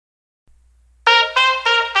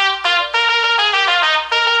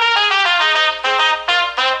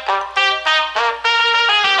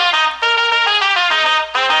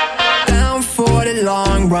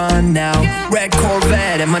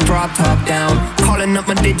counting up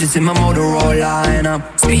my digits in my Motorola, and I'm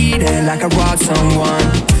speeding like I robbed someone.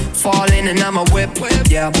 Falling and I'm a whip,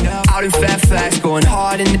 yeah. Out in fast, going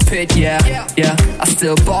hard in the pit, yeah. I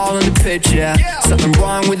still ball on the pitch, yeah. Something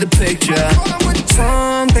wrong with the picture.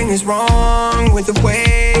 Something is wrong with the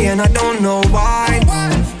way, and I don't know why.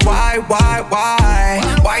 Why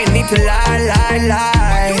you need to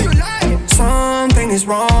lie? Something is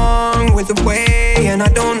wrong with the way, and I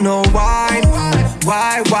don't know why.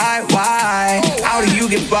 Why? How do you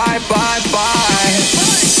get by?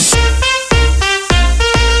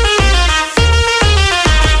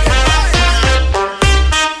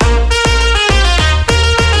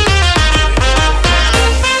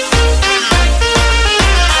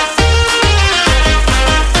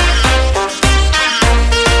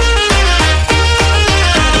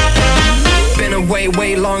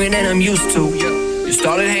 Way longer than I'm used to. You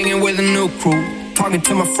started hanging with a new crew, talking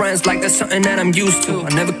to my friends like that's something that I'm used to. I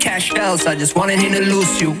never cashed else, I just wanted him to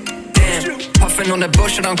lose you. Damn, puffing on that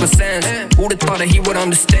bullshit Uncle Sam's. Who'da thought that he would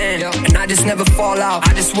understand? And I just never fall out,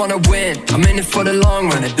 I just wanna win. I'm in it for the long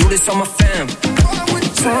run, I do this on my fam.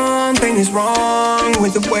 Something is wrong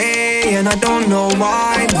with the way, and I don't know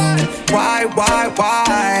why.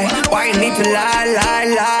 Why you need to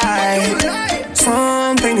lie?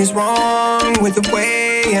 Something is wrong with the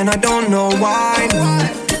way, and I don't know why.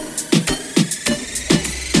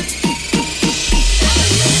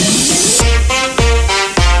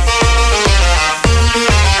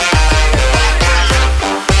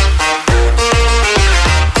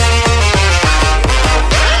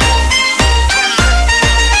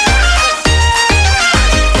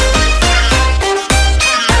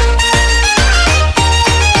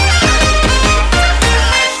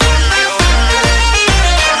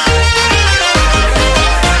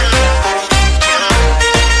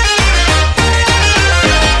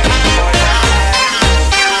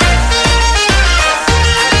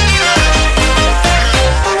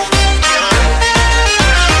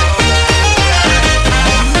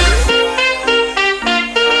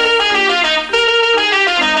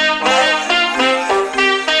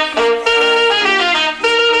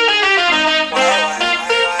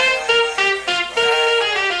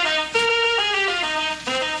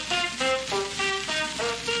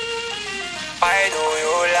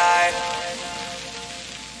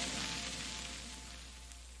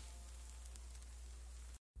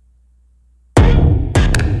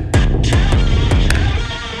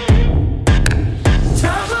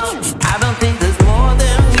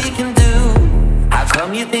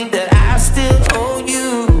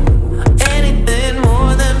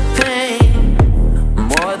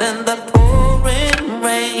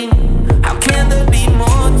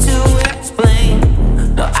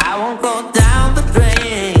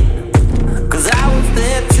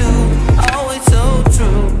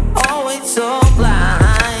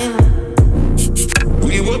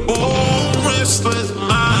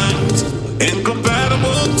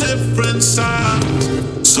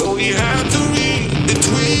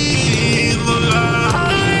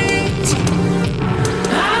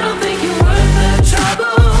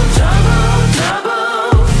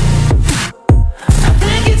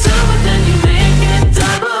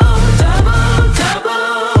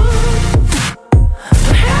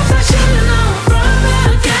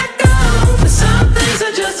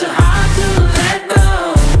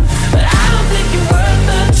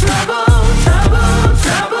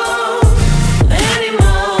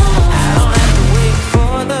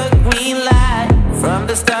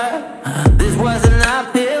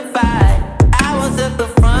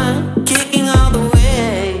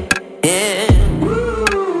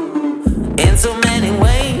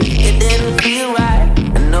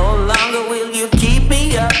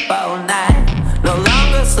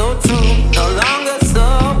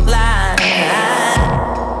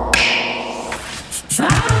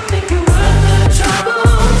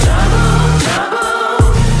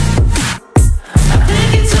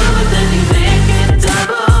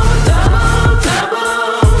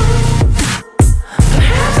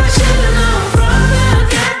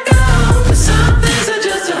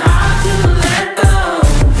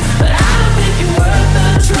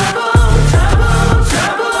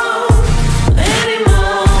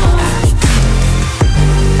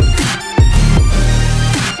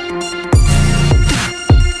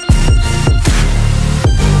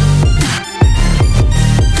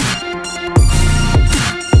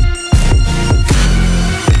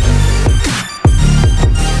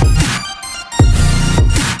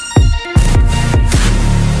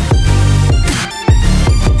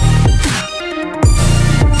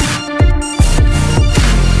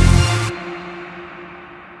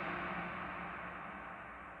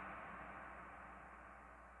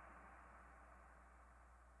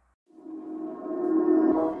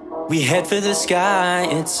 We head for the sky,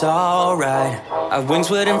 it's alright. Our wings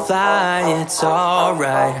wouldn't fly, it's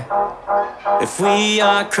alright. If we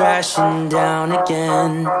are crashing down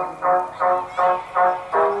again,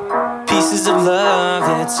 pieces of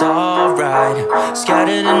love, it's alright.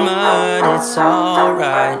 Scattered in mud, it's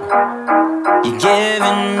alright. You're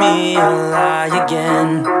giving me a lie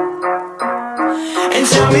again. And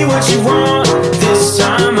tell me what you want, this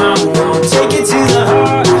time I won't take it to the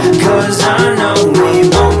heart. Cause I know we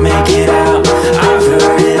won't make it out, I've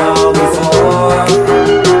heard it all before.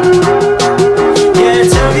 Yeah,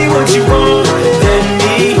 tell me what you want, let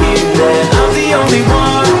me hear that I'm the only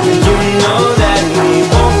one. You know that we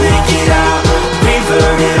won't make it out, we've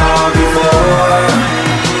heard it all before.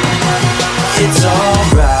 It's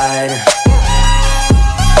alright.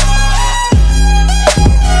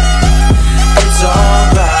 It's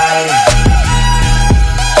alright.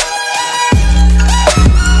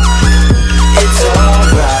 It's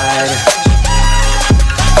alright.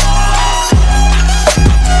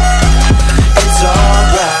 It's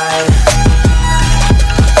alright.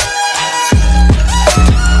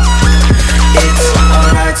 It's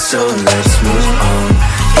alright, so let's move on.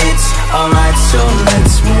 It's alright, so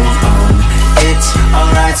let's move on. It's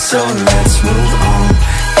alright, so let's move on.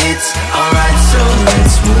 It's alright, so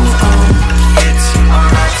let's move on. It's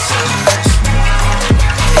alright, so let's move on.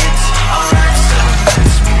 It's alright, so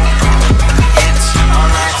let's move on. It's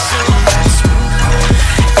alright, so let's move on.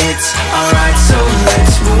 It's alright, so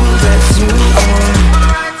let's move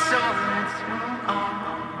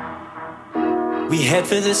on. We head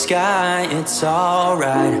for the sky, it's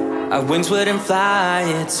alright. Our wings wouldn't fly,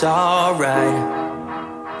 it's alright.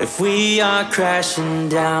 If we are crashing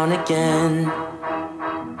down again,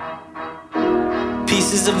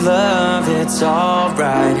 pieces of love, it's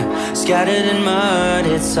alright. Scattered in mud,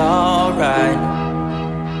 it's alright.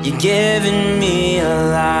 You're giving me a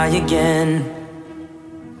lie again.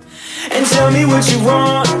 And tell me what you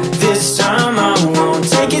want, this time I won't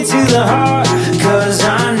take it to the heart. Cause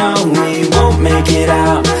I know we won't make it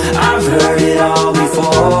out, I've heard it all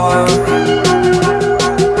before.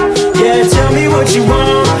 Yeah, tell me what you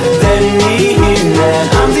want, let me hear that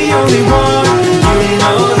I'm the only one. You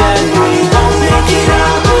know that we won't make it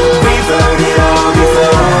out, we've heard it all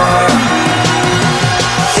before.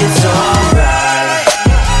 It's alright.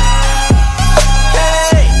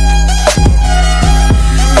 Hey,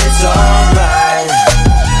 it's alright.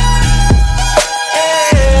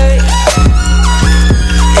 Hey,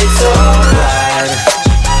 it's alright.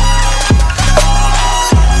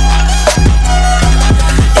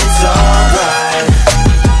 It's alright.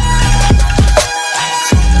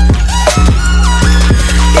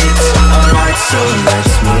 It's alright, so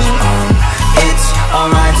let's move on. It's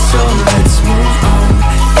alright, so let's move on.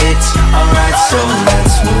 It's alright, so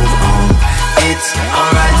let's move on. It's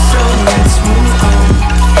alright, so let's move on.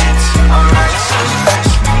 It's alright, so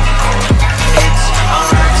let's move on. It's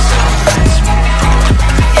alright, so let's move on.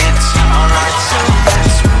 It's alright, so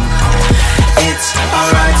let's move on. It's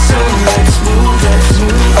alright, so let's move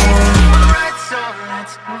on. Alright, so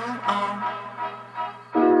let's move on.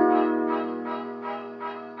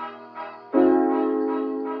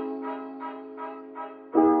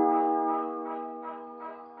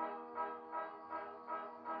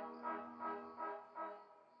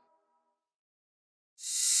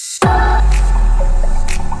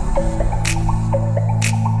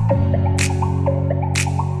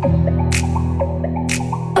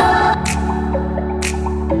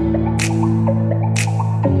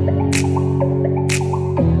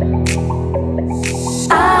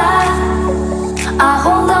 I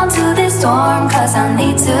hold on to this storm cause I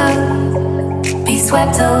need to be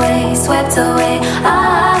swept away, swept away.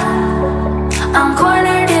 I'm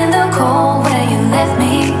cornered in the cold where you left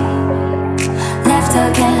me. Left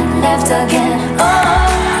again, left again. Oh,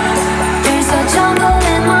 there's a jungle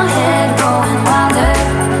in my head growing wilder,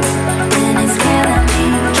 and it's killing me,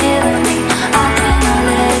 killing me. I cannot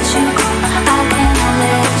let you go, I cannot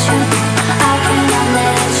let you go, I cannot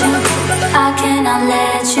let you go, I cannot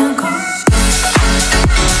let you go.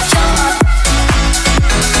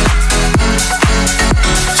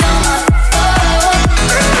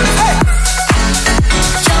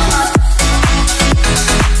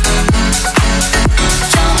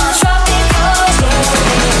 Tropical.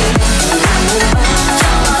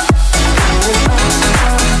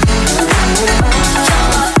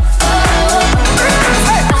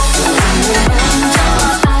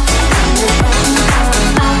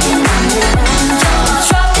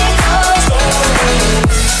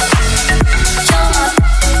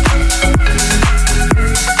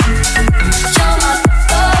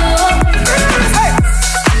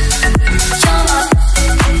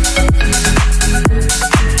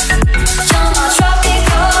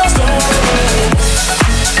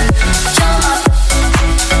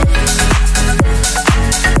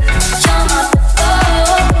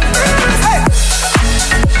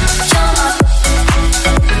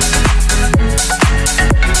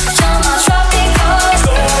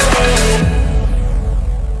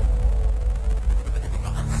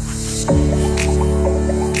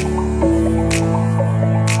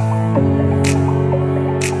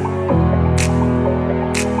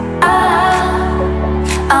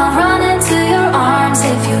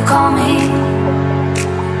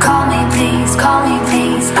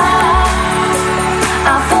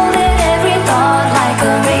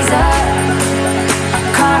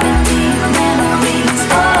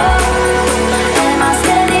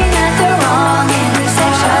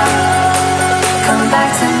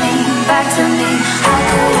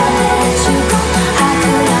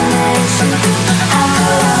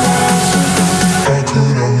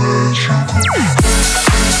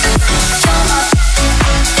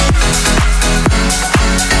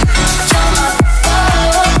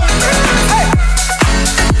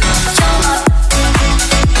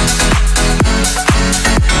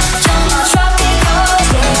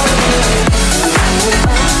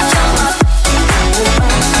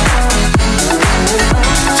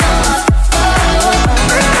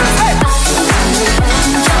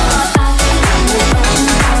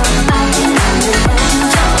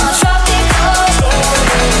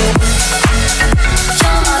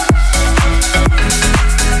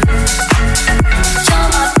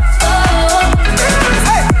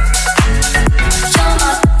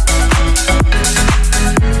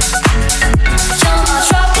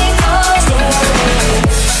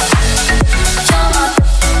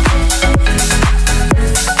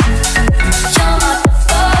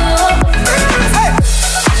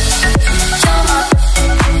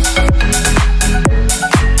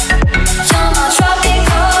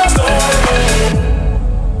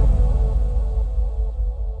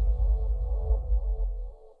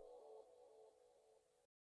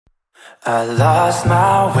 I lost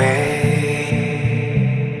my way,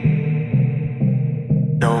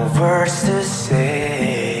 no words to say.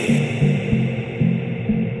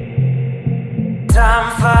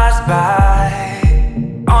 Time flies by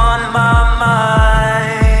on my mind.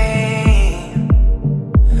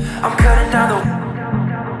 I'm cutting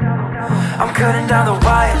down the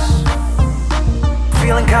wires,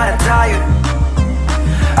 feeling kinda tired.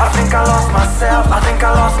 I think I lost myself, I think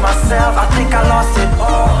I lost myself, I think I lost it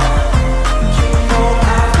all.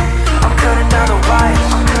 I'm cutting down the wires,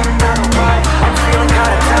 I'm feeling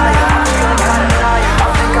kinda tired, I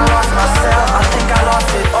think I lost myself, I think I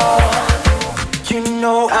lost it all. You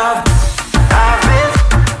know I've been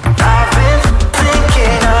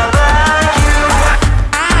thinking about you.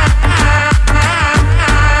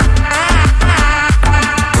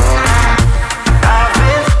 I've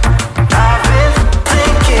been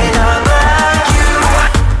thinking about you.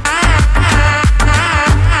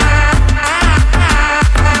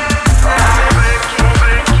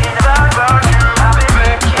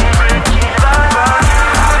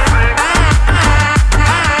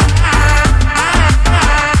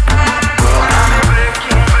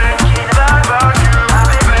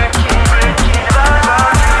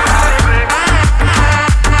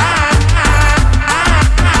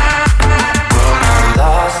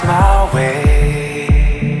 Lost my way,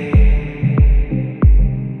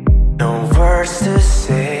 no words to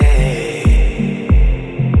say.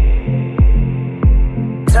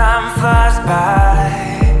 Time flies by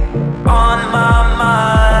on my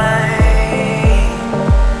mind.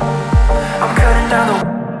 I'm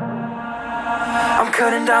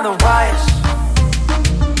cutting down the wires,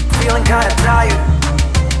 feeling kinda tired.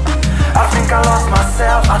 I think I lost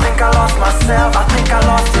myself, I think I lost myself, I think I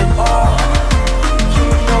lost it all. You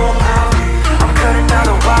know I'm cutting down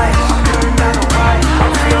the wires.